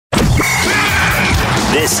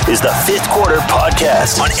This is the Fifth Quarter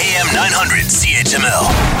Podcast on AM 900 CHML.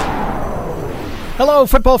 Hello,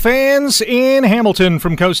 football fans in Hamilton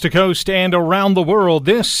from coast to coast and around the world.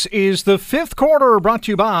 This is the Fifth Quarter brought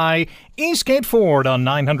to you by Eastgate Ford on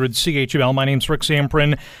 900 CHML. My name's Rick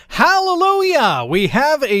Samprin. Hallelujah! We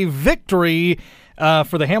have a victory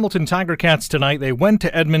for the Hamilton Tiger Cats tonight. They went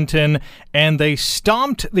to Edmonton and they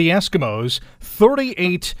stomped the Eskimos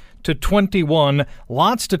 38-21.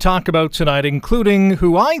 Lots to talk about tonight, including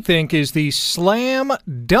who I think is the slam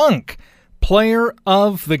dunk player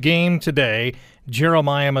of the game today,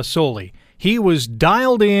 Jeremiah Masoli. He was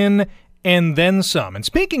dialed in and then some. And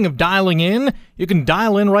speaking of dialing in, you can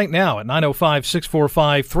dial in right now at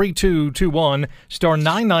 905-645-3221, star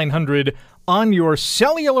 9900 on your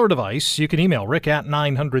cellular device. You can email rick at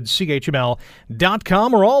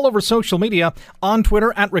 900chml.com or all over social media on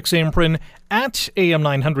Twitter at Rick Samprin, at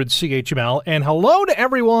AM900CHML, and hello to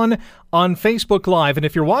everyone on Facebook Live. And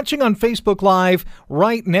if you're watching on Facebook Live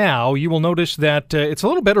right now, you will notice that it's a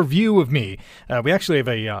little better view of me. We actually have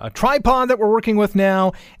a tripod that we're working with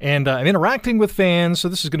now, and I'm interacting with fans, so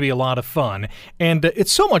this is going to be a lot of fun. And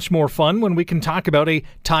it's so much more fun when we can talk about a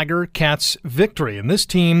Tiger Cats victory. And this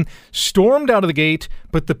team stormed out of the gate,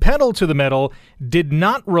 but the pedal to the metal did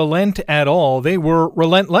not relent at all. They were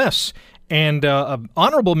relentless. And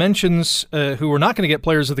honorable mentions who are not going to get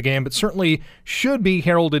players of the game, but certainly should be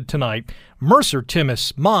heralded tonight. Mercer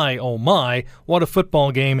Timmis, my, oh my, what a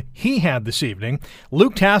football game he had this evening.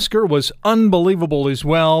 Luke Tasker was unbelievable as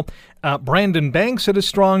well. Brandon Banks had a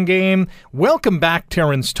strong game. Welcome back,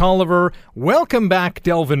 Terrence Tolliver. Welcome back,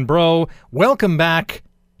 Delvin Breaux. Welcome back,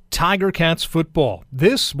 Tiger Cats football.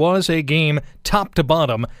 This was a game top to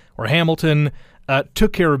bottom where Hamilton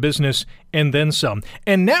took care of business and then some.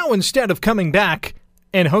 And now, instead of coming back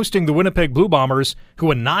and hosting the Winnipeg Blue Bombers,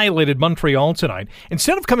 who annihilated Montreal tonight,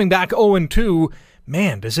 instead of coming back 0-2,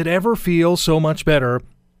 man, does it ever feel so much better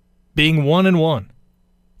being 1-1.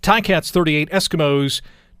 Ticats 38, Eskimos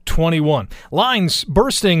 21. Lines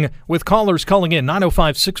bursting with callers calling in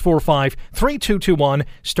 905-645-3221,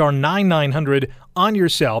 star 9900 on your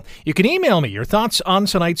cell. You can email me your thoughts on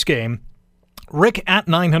tonight's game. Rick at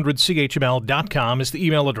 900chml.com is the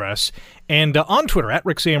email address. And on Twitter, at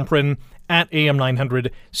Rick Samprin, at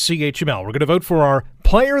AM900CHML. We're going to vote for our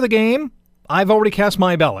player of the game. I've already cast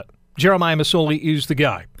my ballot. Jeremiah Masoli is the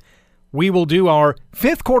guy. We will do our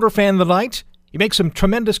fifth quarter fan of the night. You make some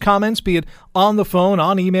tremendous comments, be it on the phone,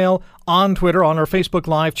 on email, on Twitter, on our Facebook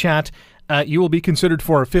Live chat. You will be considered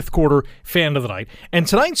for our fifth quarter fan of the night. And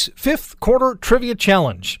tonight's fifth quarter trivia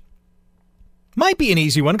challenge might be an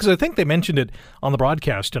easy one because I think they mentioned it on the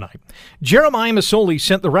broadcast tonight. Jeremiah Masoli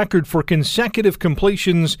set the record for consecutive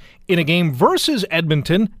completions in a game versus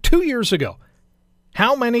Edmonton 2 years ago.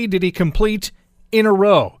 How many did he complete in a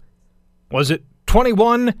row? Was it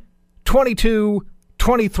 21, 22,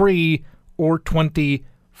 23, or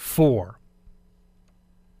 24?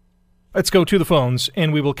 Let's go to the phones,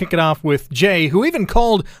 and we will kick it off with Jay, who even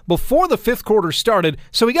called before the fifth quarter started,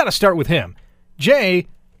 so we got to start with him. Jay,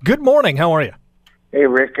 good morning. How are you? Hey,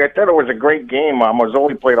 Rick, I thought it was a great game.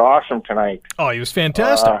 Masoli played awesome tonight. Oh, he was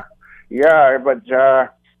fantastic. Yeah, but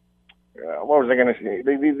what was I going to say?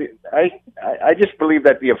 I just believe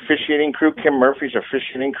that the officiating crew, Kim Murphy's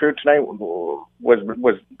officiating crew tonight,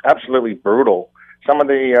 was absolutely brutal. Some of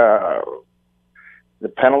the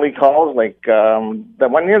penalty calls, like the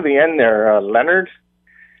one near the end there, Leonard,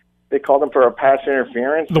 they called him for a pass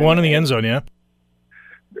interference. The one in the end zone, yeah.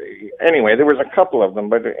 Anyway, there was a couple of them,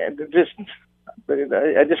 but I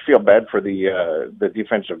just feel bad for the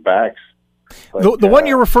defensive backs. But, the one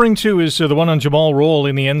you're referring to is the one on Jamal Roll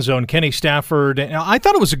in the end zone, Kenny Stafford. I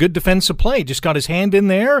thought it was a good defensive play. Just got his hand in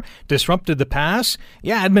there, disrupted the pass.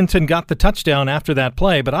 Yeah, Edmonton got the touchdown after that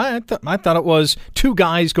play, but I thought it was two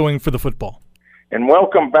guys going for the football. And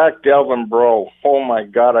welcome back, Delvin Breaux. Oh, my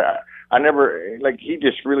God. I never – he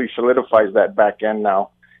just really solidifies that back end now.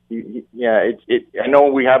 I know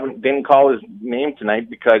we didn't call his name tonight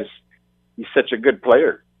because he's such a good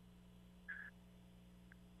player.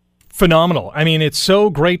 Phenomenal. I mean, it's so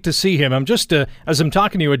great to see him. I'm just, as I'm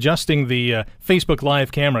talking to you, adjusting the Facebook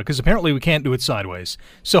Live camera because apparently we can't do it sideways.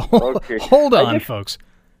 So okay. Hold on, folks.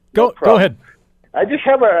 Go ahead. I just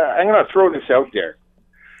have I'm going to throw this out there.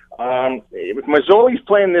 If Masoli's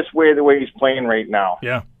playing this way, the way he's playing right now,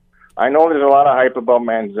 yeah, I know there's a lot of hype about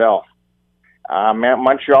Manziel.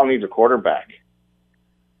 Montreal needs a quarterback.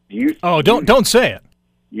 Don't say it.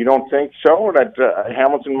 You don't think so? That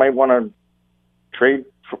Hamilton might want to trade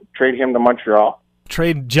him to Montreal?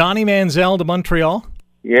 Trade Johnny Manziel to Montreal?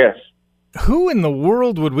 Yes. Who in the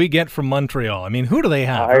world would we get from Montreal? I mean, who do they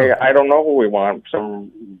have? I don't know who we want.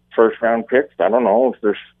 Some first-round picks. I don't know.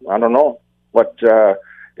 I don't know. But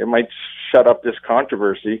it might shut up this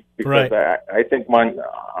controversy because right. I think,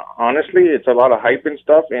 honestly, it's a lot of hype and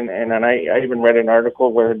stuff. And I even read an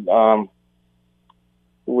article where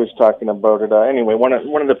who was talking about it. Anyway, one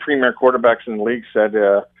of the premier quarterbacks in the league said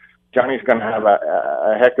Johnny's going to have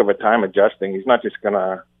a heck of a time adjusting. He's not just going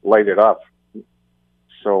to light it up.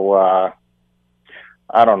 So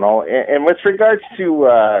I don't know. And with regards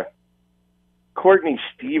to Courtney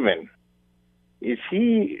Stephen, is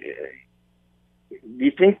he? Do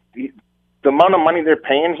you think the amount of money they're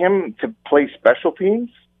paying him to play special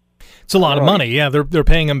teams? It's a lot of money. Yeah, they're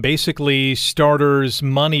paying him basically starters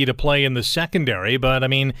money to play in the secondary. But I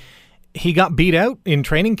mean, he got beat out in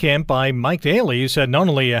training camp by Mike Daly, who said not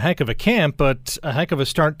only a heck of a camp, but a heck of a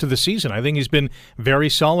start to the season. I think he's been very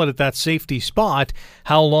solid at that safety spot.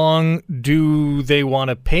 How long do they want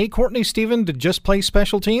to pay Courtney Stephen to just play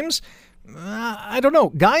special teams? I don't know.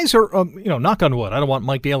 Guys are, knock on wood. I don't want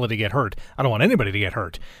Mike Daly to get hurt. I don't want anybody to get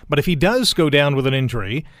hurt. But if he does go down with an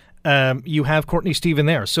injury, you have Courtney Stephen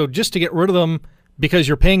there. So just to get rid of them because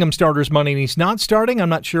you're paying him starters money and he's not starting, I'm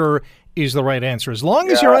not sure is the right answer. As long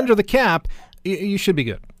as you're under the cap, you should be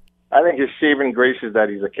good. I think his saving grace is that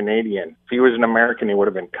he's a Canadian. If he was an American, he would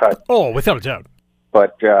have been cut. Oh, without a doubt.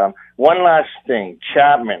 But one last thing,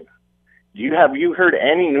 Chapman. Have you heard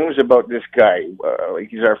any news about this guy?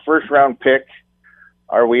 He's our first-round pick.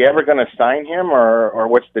 Are we ever going to sign him, or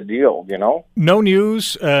what's the deal, No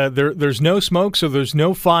news. There's no smoke, so there's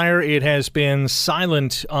no fire. It has been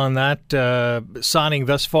silent on that signing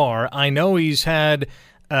thus far. I know he's had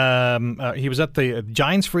he was at the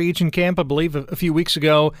Giants free agent camp, I believe, a few weeks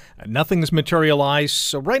ago. Nothing's materialized.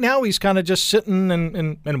 So right now he's kind of just sitting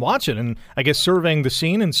and watching and I guess surveying the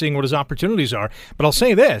scene and seeing what his opportunities are. But I'll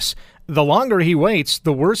say this. The longer he waits,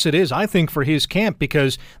 the worse it is, I think, for his camp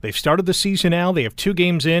because they've started the season now. They have 2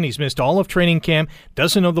 games in. He's missed all of training camp,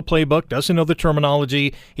 doesn't know the playbook, doesn't know the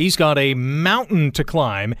terminology. He's got a mountain to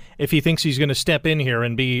climb if he thinks he's going to step in here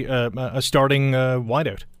and be a starting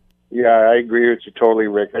wideout. Yeah, I agree with you totally,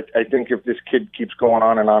 Rick. I think if this kid keeps going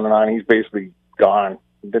on and on and on, he's basically gone.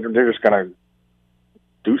 They're just going to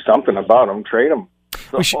do something about him, trade him.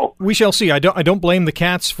 We shall see. I don't blame the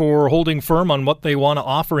Cats for holding firm on what they want to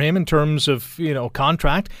offer him in terms of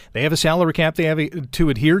contract. They have a salary cap they have to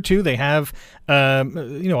adhere to. They have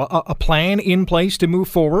a plan in place to move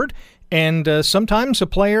forward. And sometimes a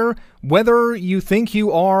player, whether you think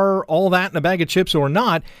you are all that in a bag of chips or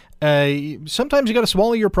not, sometimes you got to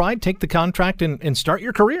swallow your pride, take the contract, and start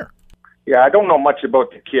your career. Yeah, I don't know much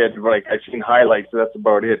about the kid. Like I've seen highlights, so that's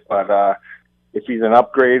about it. But if he's an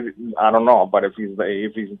upgrade, I don't know. But if he's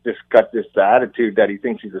just got this attitude that he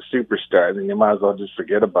thinks he's a superstar, then you might as well just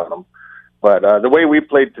forget about him. But the way we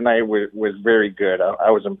played tonight was very good.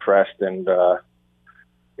 I was impressed, and I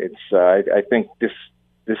think this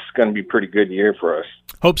is going to be a pretty good year for us.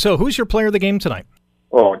 Hope so. Who's your player of the game tonight?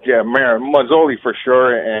 Oh, yeah, Masoli for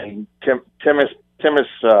sure, and Timus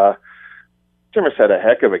had a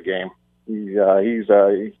heck of a game. He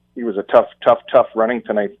was a tough running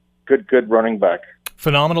tonight. Good running back.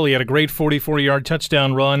 Phenomenal. He had a great 44-yard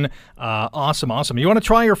touchdown run. Awesome. You want to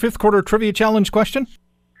try your fifth quarter trivia challenge question?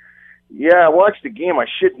 Yeah, I watched the game. I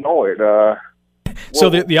should know it. So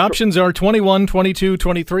the options are 21, 22,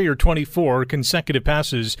 23, or 24 consecutive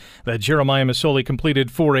passes that Jeremiah Masoli completed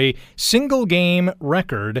for a single-game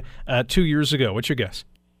record 2 years ago. What's your guess?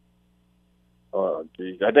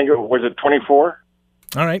 Geez. I think was it 24?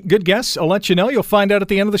 All right, good guess. I'll let you know. You'll find out at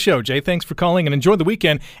the end of the show. Jay, thanks for calling and enjoy the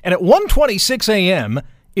weekend. And at 1:26 a.m.,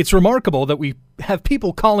 it's remarkable that we have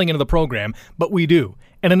people calling into the program, but we do.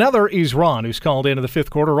 And another is Ron, who's called into the fifth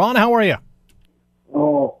quarter. Ron, how are you?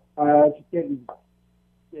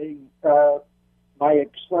 My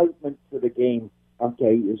excitement for the game,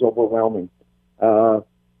 is overwhelming.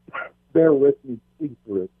 Bear with me, please,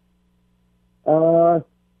 Rick.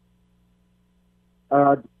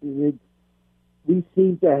 We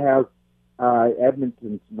seem to have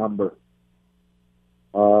Edmonton's number.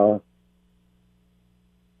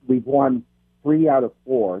 We've won 3 out of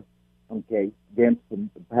 4, against them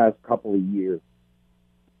the past couple of years.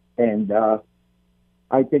 And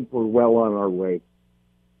I think we're well on our way.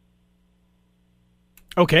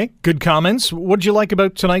 Okay, good comments. What did you like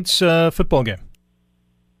about tonight's football game?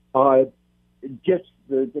 Just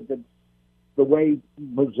the way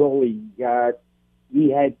Masoli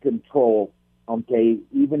he had control,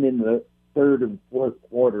 even in the third and fourth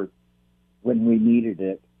quarter when we needed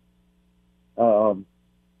it. It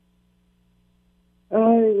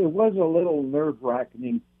was a little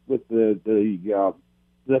nerve-wracking with the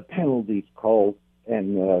the penalties called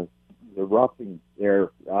and the roughing there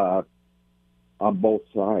on both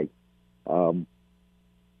sides.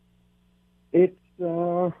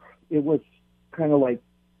 It was kind of like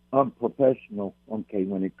unprofessional, okay,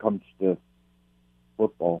 when it comes to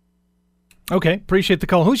football. Okay, appreciate the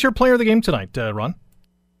call. Who's your player of the game tonight, Ron?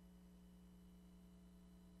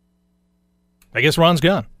 I guess Ron's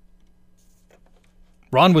gone.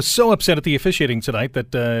 Ron was so upset at the officiating tonight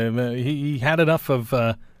that he had enough of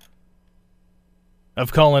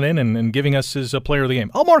calling in and giving us his player of the game.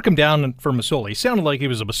 I'll mark him down for Masoli. He sounded like he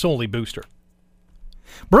was a Masoli booster.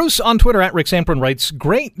 Bruce on Twitter at Rick Samprin writes,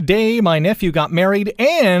 "Great day. My nephew got married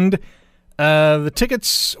and the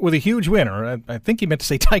Ticats with a huge win." Or I think he meant to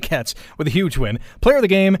say Ticats with a huge win. Player of the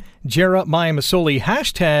game, Jeremiah Masoli.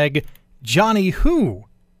 Hashtag Johnny Who.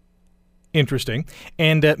 Interesting.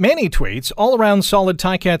 And Manny tweets, all-around solid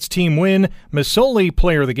Ticats team win. Masoli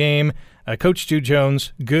player of the game. Coach Stu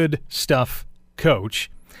Jones, good stuff,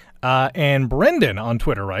 coach. And Brendan on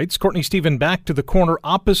Twitter writes, Courtney Stephen back to the corner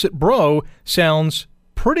opposite Bro sounds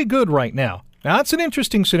pretty good right now. Now, that's an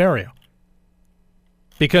interesting scenario.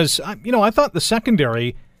 Because, I thought the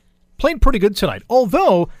secondary played pretty good tonight.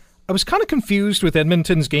 Although, I was kind of confused with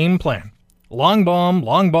Edmonton's game plan. Long bomb,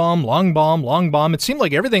 long bomb, long bomb, long bomb. It seemed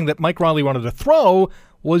like everything that Mike Riley wanted to throw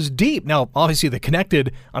was deep. Now, obviously, they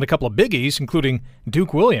connected on a couple of biggies, including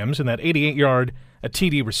Duke Williams and that 88-yard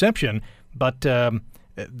TD reception. But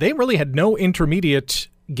they really had no intermediate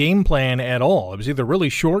game plan at all. It was either really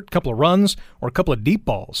short, couple of runs, or a couple of deep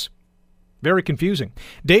balls. Very confusing.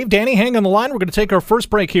 Dave, Danny, hang on the line. We're going to take our first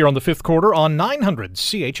break here on the fifth quarter on 900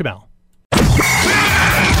 CHML.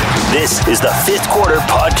 This is the Fifth Quarter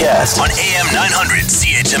Podcast on AM 900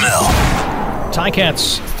 CHML.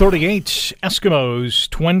 Ticats 38, Eskimos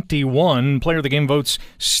 21. Player of the game votes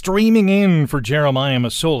streaming in for Jeremiah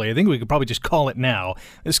Masoli. I think we could probably just call it now.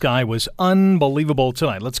 This guy was unbelievable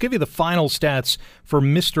tonight. Let's give you the final stats for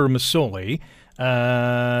Mr. Masoli.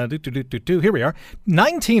 Here we are.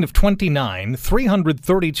 19 of 29,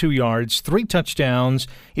 332 yards, 3 touchdowns.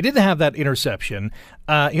 He didn't have that interception.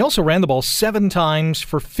 He also ran the ball 7 times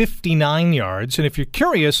for 59 yards. And if you're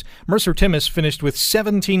curious, Mercer Timmis finished with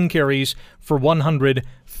 17 carries for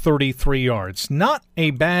 133 yards. Not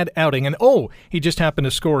a bad outing. And he just happened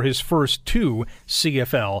to score his first 2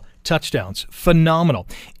 CFL touchdowns. Phenomenal.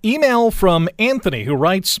 Email from Anthony, who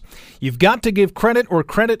writes, you've got to give credit where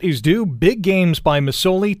credit is due. Big games by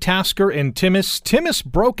Masoli, Tasker, and Timmis. Timmis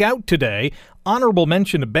broke out today. Honorable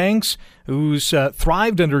mention to Banks, who's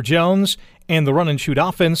thrived under Jones and the run-and-shoot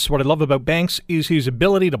offense. What I love about Banks is his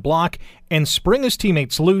ability to block and spring his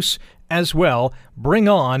teammates loose as well. Bring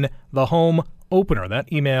on the home opener.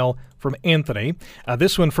 That email from Anthony.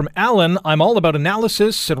 This one from Alan. I'm all about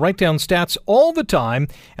analysis and write down stats all the time,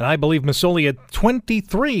 and I believe Masoli had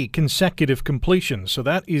 23 consecutive completions. So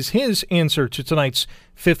that is his answer to tonight's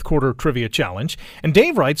fifth quarter trivia challenge. And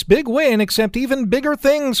Dave writes, big win, except even bigger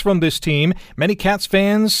things from this team. Many Cats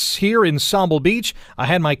fans here in Sauble Beach. I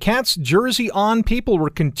had my Cats jersey on. People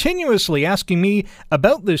were continuously asking me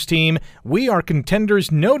about this team. We are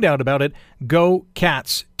contenders, no doubt about it. Go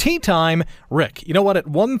Cats. Tea time, Rick. You know what? At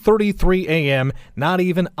 1:33 a.m., not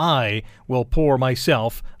even I will pour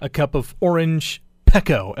myself a cup of orange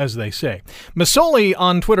Pecco, as they say. Masoli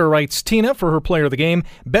on Twitter writes, Tina for her player of the game.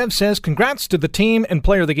 Bev says, congrats to the team and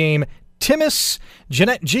player of the game, Timmis.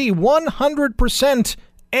 Jeanette G, 100%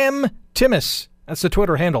 M. Timmis. That's the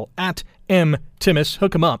Twitter handle, at M. Timmis.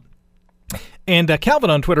 Hook him up. And Calvin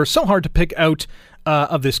on Twitter, so hard to pick out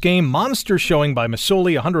of this game. Monster showing by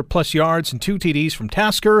Masoli, 100-plus yards and 2 TDs from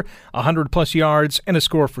Tasker, 100-plus yards and a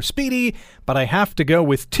score for Speedy. But I have to go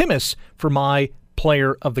with Timmis for my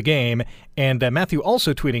player of the game. And Matthew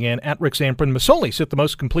also tweeting in, at Rick Zamprin, Masoli set the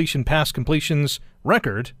most pass completions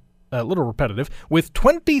record, a little repetitive, with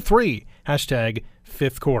 23, hashtag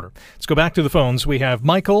fifth quarter. Let's go back to the phones. We have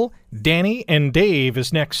Michael, Danny, and Dave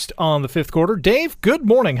is next on the fifth quarter. Dave, good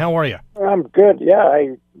morning. How are you? I'm good. Yeah,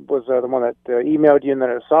 I was the one that emailed you and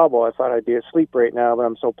then at Sauble. I thought I'd be asleep right now, but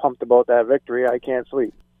I'm so pumped about that victory, I can't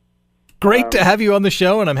sleep. Great to have you on the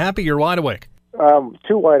show, and I'm happy you're wide awake.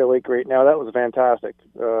 Too wide awake right now. That was fantastic.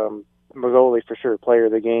 Masoli for sure, player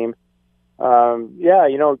of the game.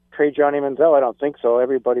 Trade Johnny Manziel, I don't think so.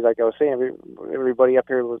 Everybody, like I was saying, everybody up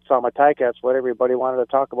here saw my Ticats, what everybody wanted to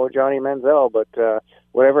talk about Johnny Manziel, but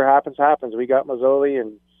whatever happens, happens. We got Masoli,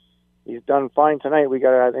 and he's done fine tonight.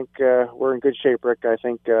 I think we're in good shape, Rick. I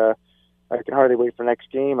think I can hardly wait for next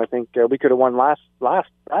game. I think we could have won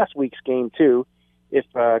last week's game too, if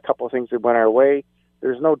a couple of things had went our way.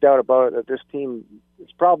 There's no doubt about it that this team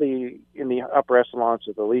is probably in the upper echelons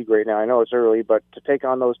of the league right now. I know it's early, but to take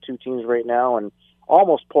on those two teams right now and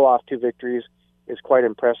almost pull off 2 victories is quite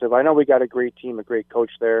impressive. I know we got a great team, a great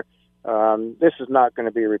coach there. This is not going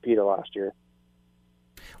to be a repeat of last year.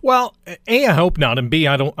 Well, A, I hope not, and B,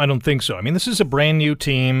 I don't think so. I mean, this is a brand new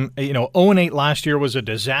team. 0-8 last year was a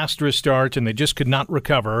disastrous start, and they just could not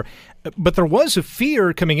recover. But there was a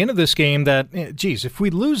fear coming into this game that, geez, if we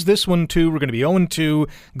lose this one too, we're going to be 0-2,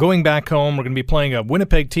 going back home. We're going to be playing a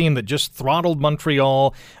Winnipeg team that just throttled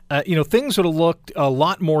Montreal. Things would have looked a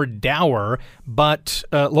lot more dour. But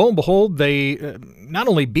lo and behold, they not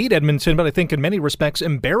only beat Edmonton, but I think in many respects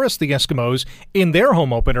embarrassed the Eskimos in their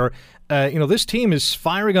home opener. This team is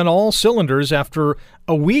firing on all cylinders after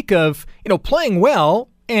a week of, playing well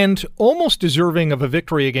and almost deserving of a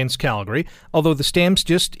victory against Calgary, although the Stamps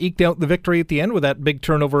just eked out the victory at the end with that big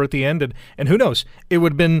turnover at the end. And who knows, it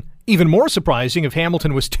would have been even more surprising if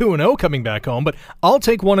Hamilton was 2-0 coming back home, but I'll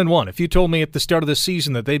take 1-1. If you told me at the start of the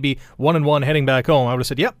season that they'd be 1-1 heading back home, I would have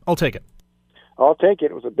said, yep, I'll take it. I'll take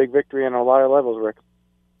it. It was a big victory on a lot of levels, Rick.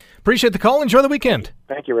 Appreciate the call. Enjoy the weekend.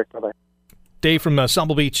 Thank you, Rick. Bye-bye. Dave from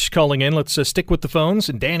Sable Beach calling in. Let's stick with the phones,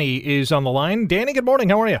 and Danny is on the line. Danny, good morning.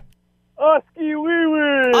 How are you? Oski wee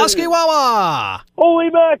wee. Oski Wawa.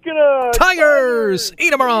 Holy Mackinac. Tigers.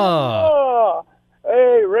 Eat 'em raw.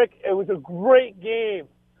 Hey, Rick, it was a great game.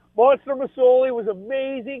 Monster Masoli was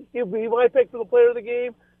amazing. He'll be my pick for the player of the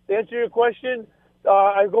game. To answer your question,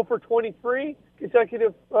 I go for 23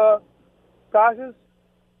 consecutive passes.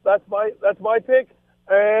 That's my pick.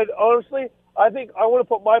 And honestly, I think I want to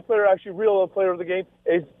put my player, actually real player of the game,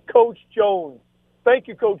 is Coach Jones. Thank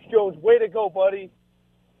you, Coach Jones. Way to go, buddy.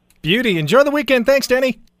 Beauty. Enjoy the weekend. Thanks,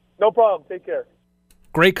 Danny. No problem. Take care.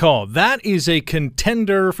 Great call. That is a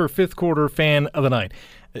contender for fifth quarter fan of the night.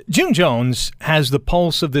 June Jones has the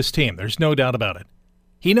pulse of this team. There's no doubt about it.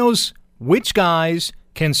 He knows which guys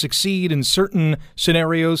can succeed in certain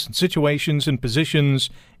scenarios and situations and positions,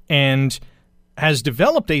 and has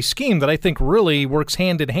developed a scheme that I think really works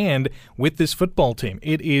hand in hand with this football team.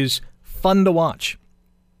 It is fun to watch.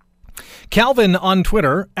 Calvin on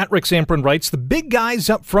Twitter, at Rick Samprin, writes, the big guys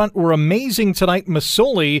up front were amazing tonight.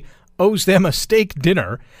 Masoli owes them a steak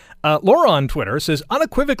dinner. Laura on Twitter says,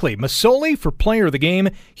 unequivocally, Masoli for player of the game.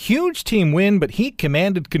 Huge team win, but he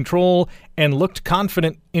commanded control and looked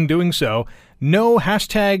confident in doing so. No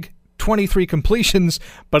hashtag 23 completions,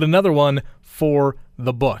 but another one for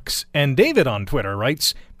the books. And David on Twitter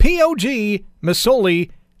writes, POG, Masoli,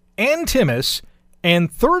 and Timmis,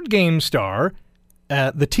 and third game star,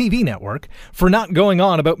 the TV network, for not going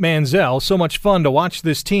on about Manziel. So much fun to watch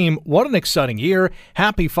this team. What an exciting year.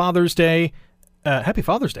 Happy Father's Day. Happy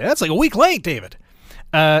Father's Day. That's like a week late, David.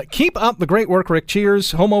 Keep up the great work, Rick.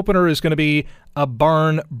 Cheers. Home opener is going to be a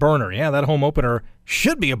barn burner. Yeah, that home opener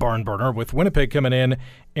should be a barn burner with Winnipeg coming in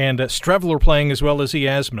and Strevler playing as well as he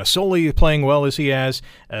has, Masoli playing well as he has.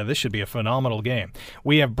 This should be a phenomenal game.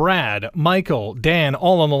 We have Brad, Michael, Dan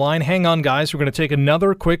all on the line. Hang on, guys. We're going to take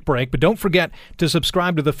another quick break, but don't forget to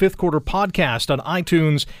subscribe to the Fifth Quarter Podcast on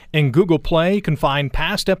iTunes and Google Play. You can find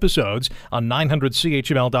past episodes on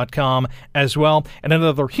 900CHML.com as well. And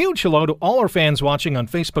another huge hello to all our fans watching on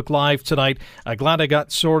Facebook Live tonight. Glad I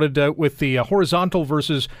got sorted out with the horizontal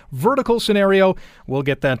versus vertical scenario. We'll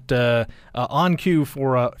get that on cue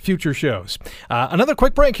for future shows. Another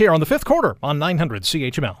quick break here on the Fifth Quarter on 900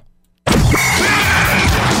 CHML.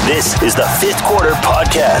 This is the Fifth Quarter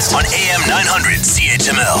Podcast on AM 900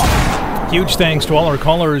 CHML. Huge thanks to all our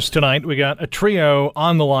callers tonight. We got a trio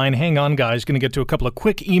on the line. Hang on, guys. Going to get to a couple of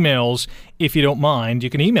quick emails, if you don't mind. You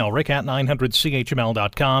can email Rick at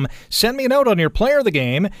 900CHML.com. Send me a note on your player of the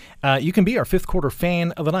game. You can be our Fifth Quarter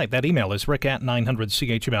fan of the night. That email is Rick at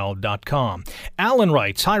 900CHML.com. Alan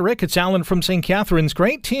writes, hi, Rick. It's Alan from St. Catharines.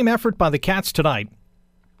 Great team effort by the Cats tonight.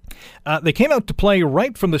 They came out to play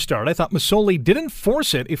right from the start. I thought Masoli didn't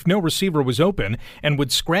force it if no receiver was open and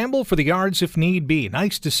would scramble for the yards if need be.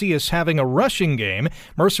 Nice to see us having a rushing game.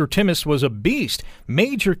 Mercer Timmis was a beast.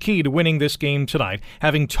 Major key to winning this game tonight.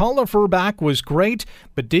 Having Tolliver back was great,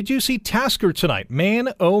 but did you see Tasker tonight?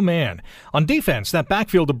 Man, oh man. On defense, that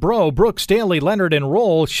backfield of Brooks, Daly, Leonard, and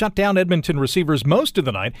Roll shut down Edmonton receivers most of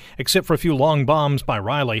the night, except for a few long bombs by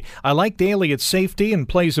Riley. I like Daly at safety and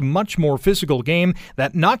plays a much more physical game.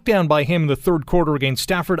 That knockdown by him in the third quarter against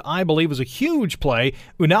Stafford, I believe, was a huge play.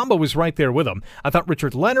 Unamba was right there with him. I thought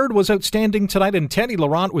Richard Leonard was outstanding tonight, and Teddy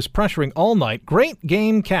Laurent was pressuring all night. Great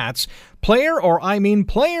game, Cats.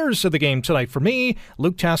 Players of the game tonight for me,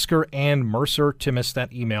 Luke Tasker and Mercer Timmis.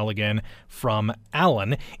 That email again from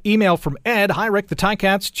Alan. Email from Ed. Hi, Rick. The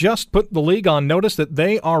Ticats just put the league on notice that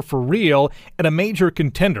they are for real and a major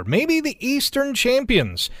contender. Maybe the Eastern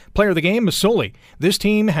champions. Player of the game, Masoli. This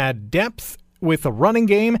team had depth with a running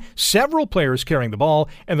game, several players carrying the ball,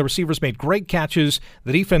 and the receivers made great catches.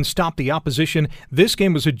 The defense stopped the opposition. This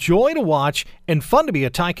game was a joy to watch and fun to be a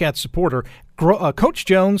Ticats supporter. Coach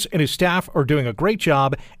Jones and his staff are doing a great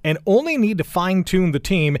job and only need to fine-tune the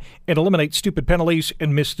team and eliminate stupid penalties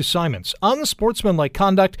and missed assignments. Unsportsmanlike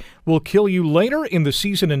conduct will kill you later in the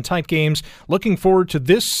season in tight games. Looking forward to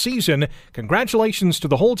this season. Congratulations to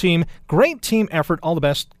the whole team. Great team effort. All the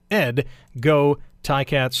best. Ed, go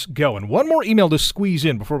Ticats, go. And one more email to squeeze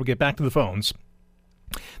in before we get back to the phones.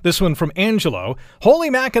 This one from Angelo. Holy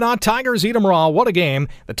Mackinac, Tigers eat 'em raw. What a game.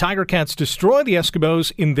 The Tiger Cats destroy the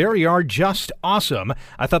Eskimos in their yard. Just awesome.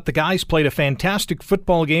 I thought the guys played a fantastic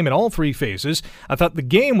football game in all three phases. I thought the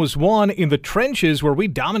game was won in the trenches where we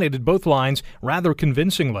dominated both lines rather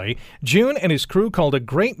convincingly. June and his crew called a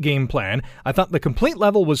great game plan. I thought the compete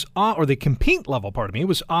level was off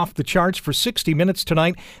the charts for 60 minutes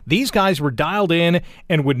tonight. These guys were dialed in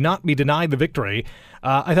and would not be denied the victory.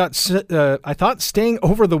 I thought staying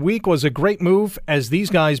over the week was a great move as these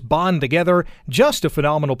guys bond together. Just a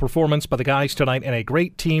phenomenal performance by the guys tonight and a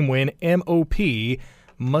great team win. M.O.P.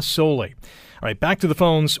 Masoli. All right, back to the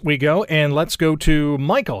phones we go, and let's go to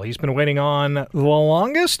Michael. He's been waiting on the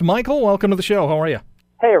longest. Michael, welcome to the show. How are you?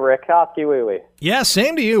 Hey, Rick. Howski wee wee. Yeah,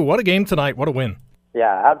 same to you. What a game tonight. What a win.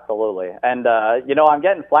 Yeah, absolutely. And, I'm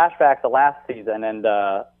getting flashbacks to last season, and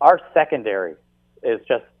our secondary is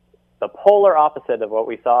just the polar opposite of what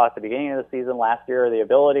we saw at the beginning of the season last year, the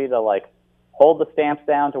ability to, hold the Stamps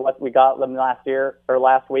down to what we got them last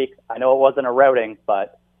week. I know it wasn't a routing,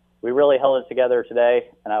 but we really held it together today,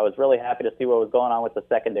 and I was really happy to see what was going on with the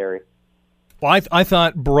secondary. Well, I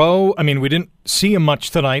thought Bro, we didn't see him much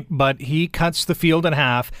tonight, but he cuts the field in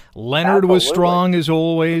half. Leonard was strong as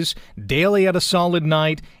always. Daly had a solid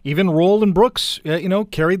night. Even Roll and Brooks,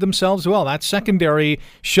 carried themselves well. That secondary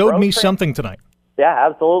showed me something tonight. Yeah,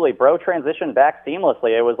 absolutely. Bro transitioned back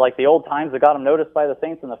seamlessly. It was like the old times that got him noticed by the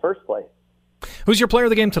Saints in the first place. Who's your player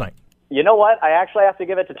of the game tonight? You know what? I actually have to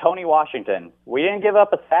give it to Tony Washington. We didn't give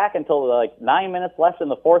up a sack until 9 minutes left in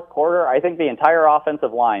the fourth quarter. I think the entire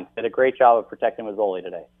offensive line did a great job of protecting Masoli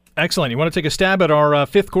today. Excellent. You want to take a stab at our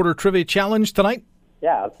fifth quarter trivia challenge tonight?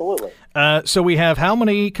 Yeah, absolutely. So we have how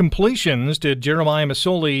many completions did Jeremiah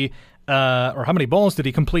Masoli or how many balls did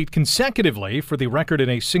he complete consecutively for the record in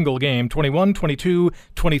a single game? 21, 22,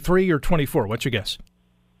 23, or 24? What's your guess?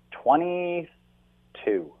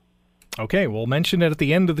 22. Okay, we'll mention it at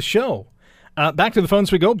the end of the show. Back to the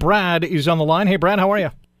phones we go. Brad is on the line. Hey, Brad, how are you?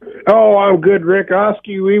 Oh, I'm good, Rick.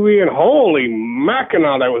 Oski, wee wee, and holy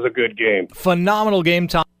Mackinac, that was a good game. Phenomenal game,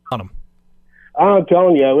 Tom. I'm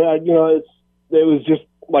telling you, it was just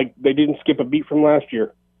like they didn't skip a beat from last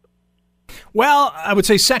year. Well, I would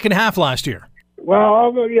say second half last year.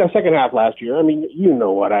 Well, yeah, second half last year. You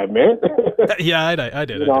know what I meant. Yeah, I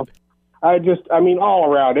did. All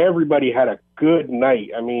around, everybody had a good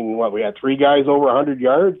night. We had three guys over 100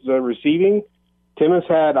 yards receiving. Timmis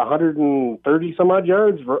had 130 some odd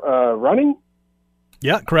yards running.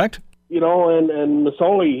 Yeah, correct. And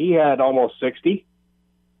Masoli, he had almost 60.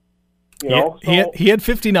 He had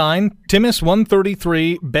 59, Timmis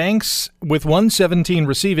 133, Banks with 117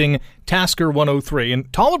 receiving, Tasker 103,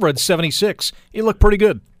 and Tolliver had 76. He looked pretty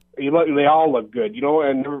good. They all look good,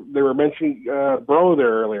 and they were mentioning Bro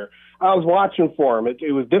there earlier. I was watching for him.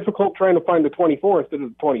 It was difficult trying to find the 24 instead of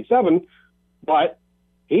the 27, but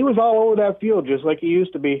he was all over that field just like he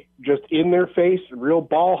used to be, just in their face, real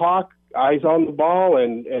ball hawk, eyes on the ball,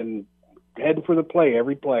 and heading for the play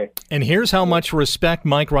every play. And here's how much respect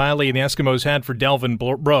Mike Riley and the Eskimos had for Delvin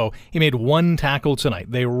Bro. He made one tackle tonight.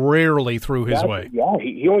 They rarely threw his way. Yeah,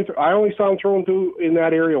 I only saw him thrown through in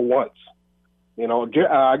that area once.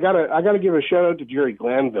 I gotta give a shout out to Jerry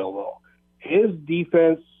Glanville though. His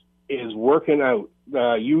defense is working out.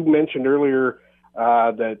 You mentioned earlier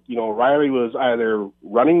that Riley was either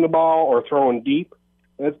running the ball or throwing deep.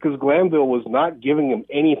 That's because Glanville was not giving him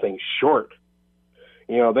anything short.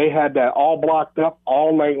 They had that all blocked up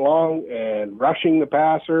all night long and rushing the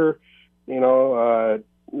passer.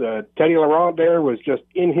 Teddy Laurent there was just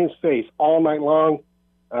in his face all night long.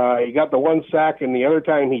 He got the one sack, and the other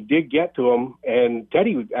time he did get to him, and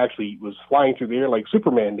Teddy actually was flying through the air like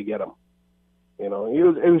Superman to get him. It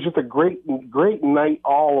was just a great night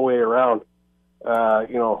all the way around.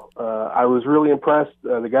 I was really impressed.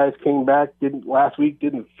 The guys came back, didn't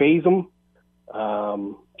phase them.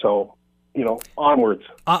 Onwards.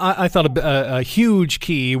 I thought a huge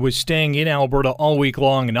key was staying in Alberta all week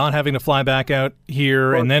long and not having to fly back out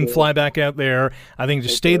here and then fly back out there. I think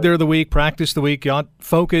just stayed there the week, practiced the week, got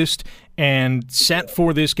focused, and set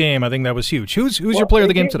for this game. I think that was huge. Who's your player of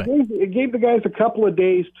the game today? It gave the guys a couple of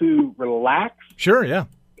days to relax. Sure, yeah.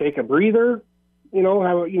 Take a breather,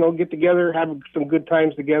 get together, have some good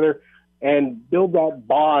times together, and build that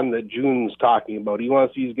bond that June's talking about. He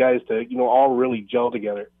wants these guys to, all really gel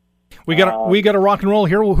together. We got to rock and roll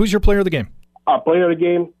here. Well, who's your player of the game? Player of the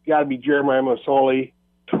game got to be Jeremiah Masoli,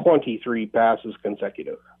 23 passes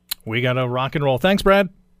consecutive. We got to rock and roll. Thanks, Brad.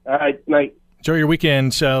 All right, night. Enjoy your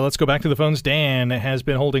weekend. So let's go back to the phones. Dan has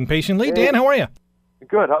been holding patiently. Hey. Dan, how are you?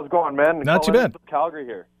 Good. How's it going, man? Not too bad. Calgary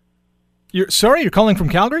here. You're calling from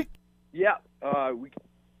Calgary? Yeah. We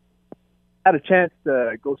had a chance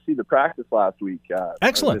to go see the practice last week.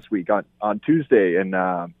 Excellent. This week on Tuesday, and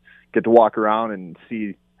get to walk around and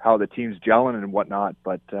see how the team's gelling and whatnot.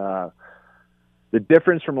 But the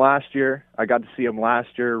difference from last year, I got to see them last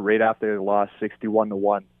year right after they lost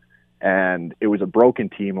 61-1. And it was a broken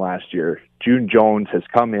team last year. June Jones has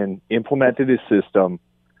come in, implemented his system.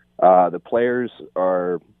 The players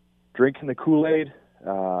are drinking the Kool-Aid.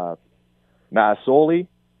 Masoli,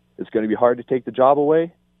 it's going to be hard to take the job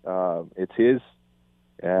away. It's his.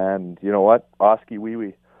 And you know what? Oski Wee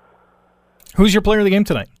Wee. Who's your player of the game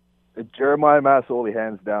tonight? Jeremiah Masoli,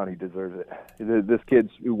 hands down. He deserves it. This kid's,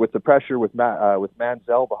 with the pressure with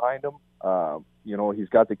Manziel behind him, he's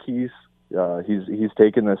got the keys. He's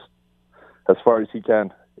taken this as far as he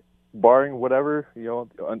can, barring whatever,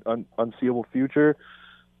 unseeable future.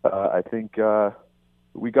 I think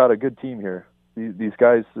we got a good team here. These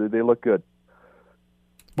guys, they look good.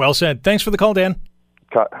 Well said. Thanks for the call, Dan.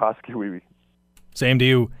 Husky wee wee. Same to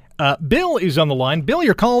you. Bill is on the line. Bill,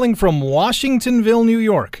 you're calling from Washingtonville, New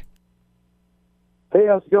York. Hey,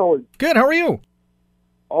 how's it going? Good. How are you?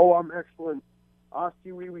 Oh, I'm excellent.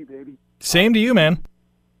 Husky wee wee, baby. Same to you, man.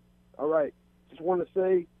 All right. Just want to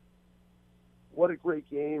say, what a great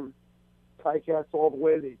game. Ticats all the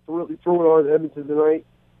way. They really threw it on Edmonton tonight.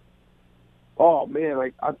 Oh,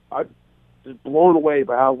 man, I'm just blown away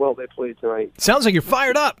by how well they played tonight. Sounds like you're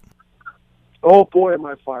fired up. Oh, boy, am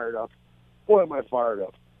I fired up. Boy, am I fired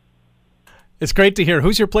up. It's great to hear.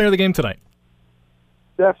 Who's your player of the game tonight?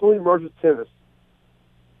 Definitely Mervis Tennis.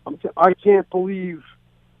 I can't believe,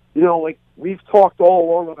 we've talked all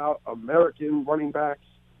along about American running backs,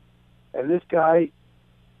 and this guy,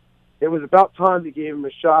 it was about time they gave him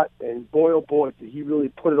a shot, and boy, oh boy, did he really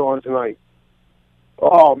put it on tonight.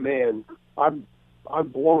 Oh, man, I'm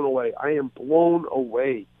blown away. I am blown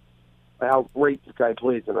away by how great this guy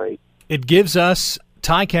played tonight. It gives us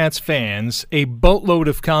Ticats fans a boatload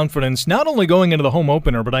of confidence, not only going into the home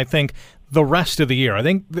opener, but I think the rest of the year. I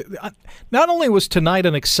think not only was tonight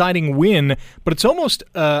an exciting win, but it's almost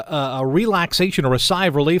a relaxation or a sigh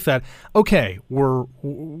of relief that, okay, we're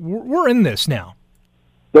in this now.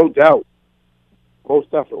 No doubt. Most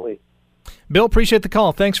definitely. Bill, appreciate the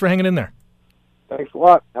call. Thanks for hanging in there. Thanks a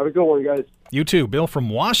lot. Have a good one, guys. You too. Bill from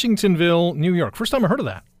Washingtonville, New York. First time I heard of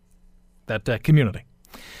that community.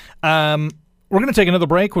 We're going to take another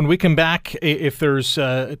break. When we come back, if there's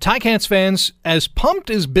Ticats fans as pumped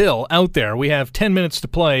as Bill out there, we have 10 minutes to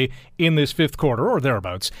play in this fifth quarter or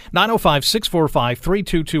thereabouts.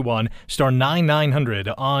 905-645-3221, star 9900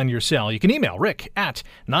 on your cell. You can email Rick at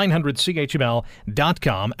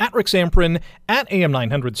 900CHML.com, at Rick Samprin, at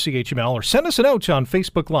AM900CHML, or send us a note on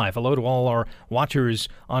Facebook Live. Hello to all our watchers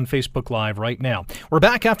on Facebook Live right now. We're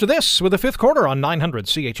back after this with the fifth quarter on 900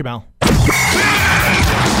 CHML.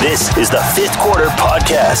 This is the Fifth Quarter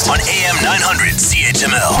Podcast on AM 900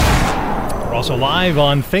 CHML. We're also live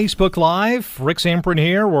on Facebook Live. Rick Samprin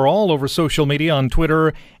here. We're all over social media on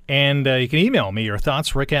Twitter, and you can email me your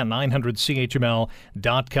thoughts, rick at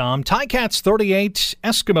 900CHML.com. Ticats 38,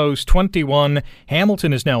 Eskimos 21.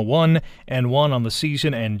 Hamilton is now 1-1 on the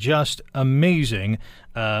season, and just amazing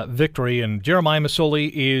victory. And Jeremiah Masoli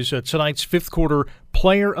is tonight's fifth quarter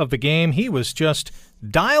player of the game. He was just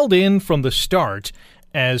dialed in from the start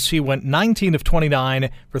as he went 19 of 29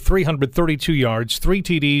 for 332 yards, 3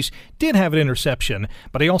 TDs, did have an interception,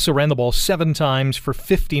 but he also ran the ball 7 times for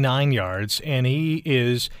 59 yards, and he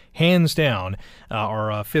is hands down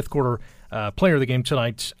our fifth quarter player of the game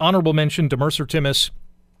tonight. Honorable mention to Mercer Timmis.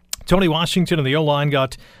 Tony Washington and the O-line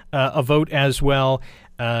got a vote as well.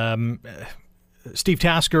 Steve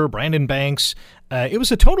Tasker, Brandon Banks. It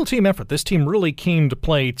was a total team effort. This team really came to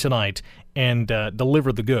play tonight and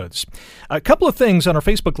delivered the goods. A couple of things on our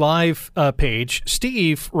Facebook Live page.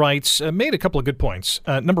 Steve writes, made a couple of good points.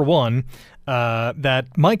 Number one, that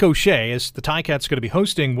Mike O'Shea, as the Ticats, going to be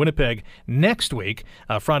hosting Winnipeg next week,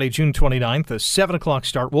 Friday, June 29th, a 7 o'clock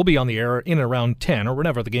start. We'll be on the air in and around 10 or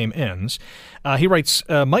whenever the game ends. He writes,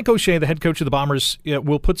 Mike O'Shea, the head coach of the Bombers,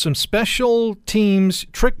 will put some special teams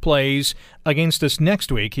trick plays against us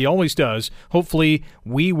next week. He always does. Hopefully,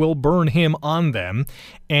 we will burn him on them.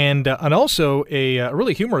 And also a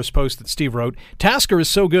really humorous post that Steve wrote. Tasker is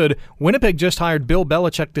so good, Winnipeg just hired Bill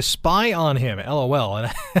Belichick to spy on him. LOL.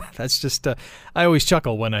 And that's just, I always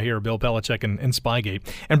chuckle when I hear Bill Belichick and Spygate.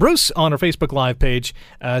 And Bruce on our Facebook Live page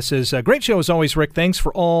says, great show as always, Rick. Thanks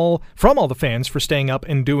from all the fans for staying up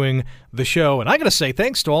and doing the show. And I got to say,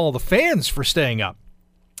 thanks to all the fans for staying up.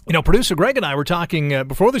 You know, producer Greg and I were talking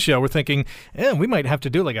before the show. We're thinking, we might have to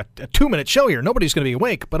do like a 2-minute show here. Nobody's going to be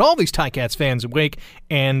awake, but all these Ticats fans awake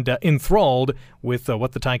and enthralled with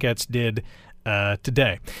what the Ticats did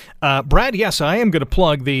today. Brad, yes, I am going to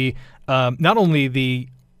plug the not only the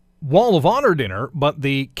Wall of Honor dinner, but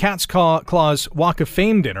the Cat's Claws Walk of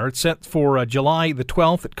Fame dinner. It's set for July the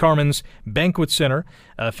 12th at Carmen's Banquet Center,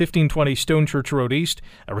 1520 Stone Church Road East.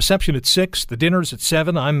 A reception at 6. The dinner's at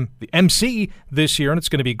 7. I'm the MC this year, and it's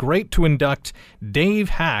going to be great to induct Dave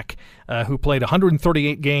Hack, who played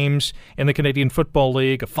 138 games in the Canadian Football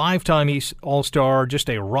League, a 5-time East All-Star, just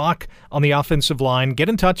a rock on the offensive line. Get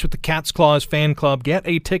in touch with the Cat's Claws fan club, get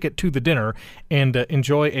a ticket to the dinner, and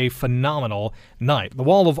enjoy a phenomenal night. The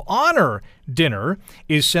Wall of Honor dinner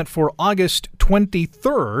is set for August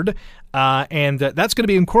 23rd, and that's going to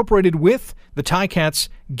be incorporated with the Ticats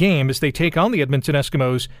game as they take on the Edmonton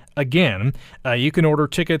Eskimos again. You can order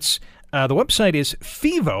tickets. The website is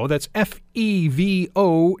FEVO, that's FEVO.me,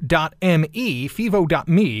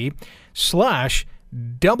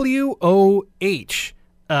 FEVO.me/WOH.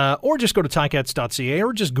 Or just go to ticats.ca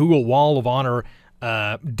or just Google Wall of Honor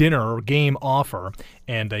dinner or game offer,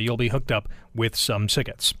 and you'll be hooked up with some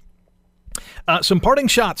tickets. Some parting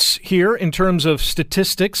shots here in terms of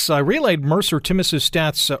statistics. I relayed Mercer Timmis'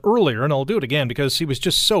 stats earlier, and I'll do it again because he was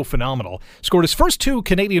just so phenomenal. Scored his first 2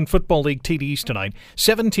 Canadian Football League TDs tonight,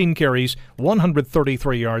 17 carries,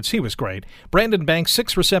 133 yards. He was great. Brandon Banks,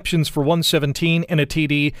 6 receptions for 117 and a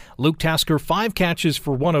TD. Luke Tasker, 5 catches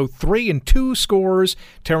for 103 and 2 scores.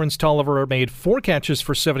 Terrence Tolliver made 4 catches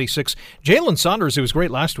for 76. Jalen Saunders, who was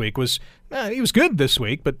great last week, he was good this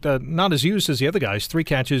week, but not as used as the other guys. 3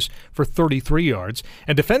 catches for 33 yards.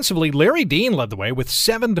 And defensively, Larry Dean led the way with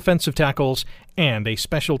 7 defensive tackles and a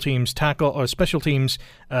special teams tackle, as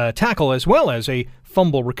well as a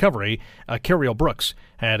fumble recovery. Carriel Brooks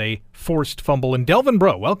had a forced fumble. And Delvin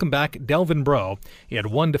Breaux, welcome back, Delvin Breaux. He had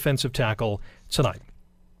 1 defensive tackle tonight.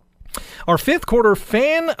 Our 5th quarter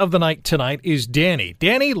fan of the night tonight is Danny.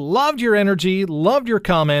 Danny, loved your energy, loved your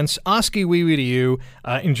comments. Oski wee wee to you.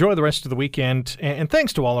 Enjoy the rest of the weekend. And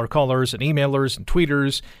thanks to all our callers and emailers and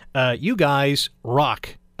tweeters. You guys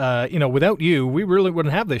rock. Without you, we really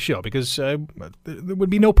wouldn't have this show because there would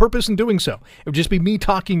be no purpose in doing so. It would just be me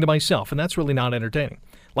talking to myself, and that's really not entertaining.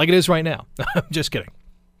 Like it is right now. Just kidding.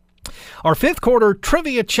 Our 5th quarter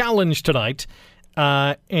trivia challenge tonight.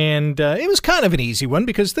 And it was kind of an easy one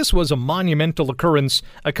because this was a monumental occurrence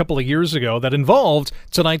a couple of years ago that involved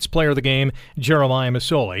tonight's player of the game, Jeremiah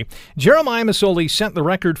Masoli. Jeremiah Masoli set the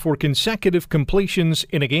record for consecutive completions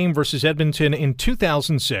in a game versus Edmonton in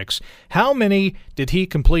 2006. How many did he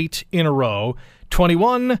complete in a row?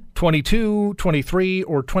 21, 22, 23,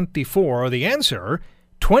 or 24? The answer,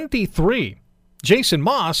 23. Jason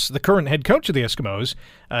Moss, the current head coach of the Eskimos,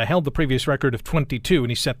 held the previous record of 22, and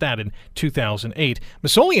he set that in 2008.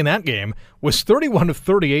 Masoli in that game was 31 of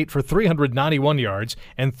 38 for 391 yards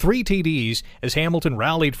and 3 TDs as Hamilton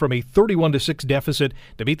rallied from a 31-6 deficit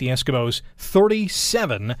to beat the Eskimos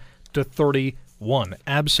 37-31.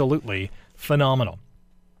 Absolutely phenomenal.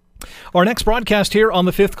 Our next broadcast here on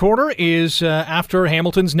the 5th quarter is after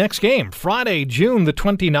Hamilton's next game, Friday, June the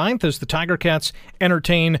 29th, as the Tiger Cats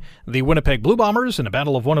entertain the Winnipeg Blue Bombers in a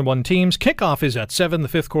battle of 1-1 teams. Kickoff is at 7. The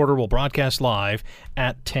 5th quarter will broadcast live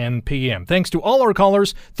at 10 p.m. Thanks to all our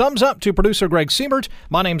callers. Thumbs up to producer Greg Siebert.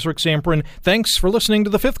 My name's Rick Zamprin. Thanks for listening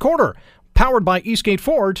to the 5th quarter, powered by Eastgate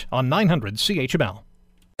Ford on 900 CHML.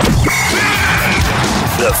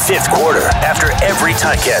 The 5th quarter after every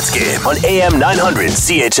Ticats game on AM 900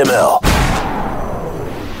 CHML.